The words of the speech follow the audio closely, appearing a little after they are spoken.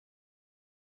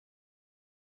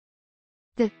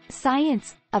The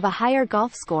science of a higher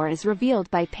golf score is revealed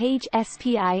by Paige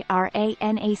Spiranac.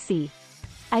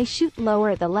 I shoot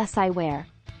lower the less I wear.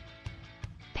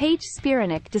 Paige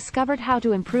Spiranac discovered how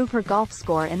to improve her golf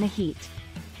score in the heat.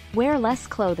 Wear less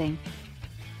clothing.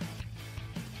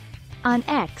 On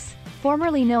X,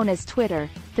 formerly known as Twitter,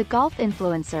 the golf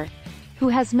influencer, who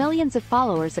has millions of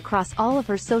followers across all of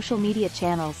her social media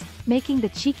channels, making the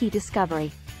cheeky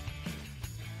discovery.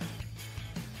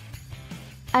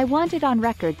 I wanted on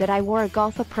record that I wore a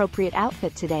golf-appropriate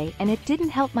outfit today and it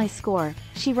didn't help my score,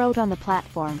 she wrote on the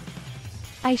platform.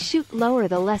 I shoot lower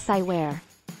the less I wear.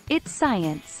 It's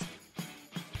science.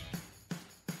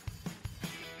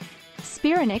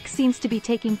 Spiranac seems to be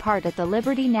taking part at the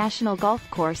Liberty National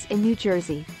Golf Course in New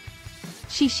Jersey.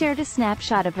 She shared a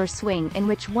snapshot of her swing in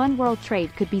which One World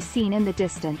Trade could be seen in the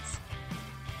distance.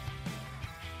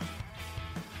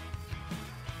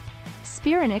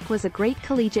 Spiranac was a great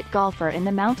collegiate golfer in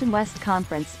the Mountain West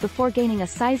Conference before gaining a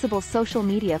sizable social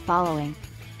media following.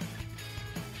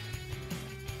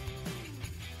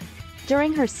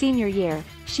 During her senior year,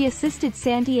 she assisted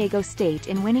San Diego State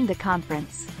in winning the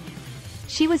conference.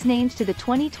 She was named to the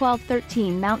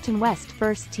 2012-13 Mountain West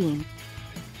first team.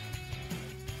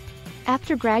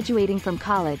 After graduating from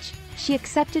college, she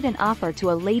accepted an offer to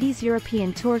a Ladies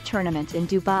European Tour tournament in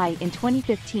Dubai in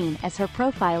 2015 as her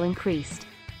profile increased.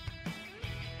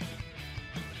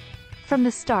 From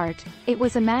the start, it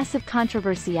was a massive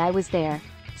controversy. I was there,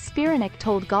 Spiranac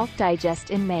told Golf Digest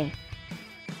in May.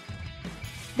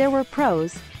 There were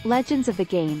pros, legends of the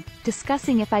game,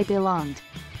 discussing if I belonged.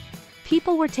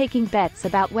 People were taking bets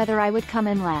about whether I would come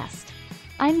in last.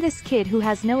 I'm this kid who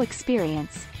has no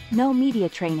experience, no media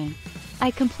training.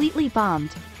 I completely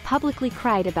bombed, publicly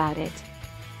cried about it.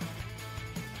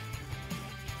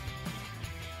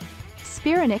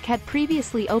 Spiranac had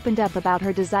previously opened up about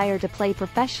her desire to play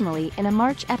professionally in a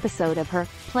March episode of her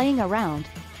Playing Around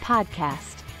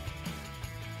podcast.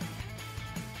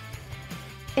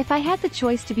 If I had the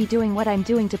choice to be doing what I'm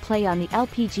doing to play on the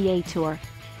LPGA Tour,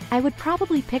 I would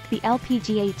probably pick the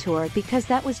LPGA Tour because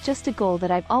that was just a goal that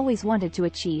I've always wanted to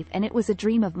achieve and it was a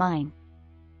dream of mine.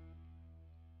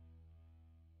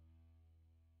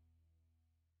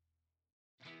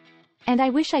 And I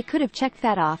wish I could have checked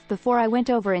that off before I went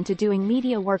over into doing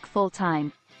media work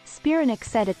full-time, Spiranac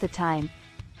said at the time.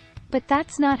 But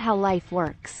that's not how life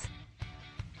works.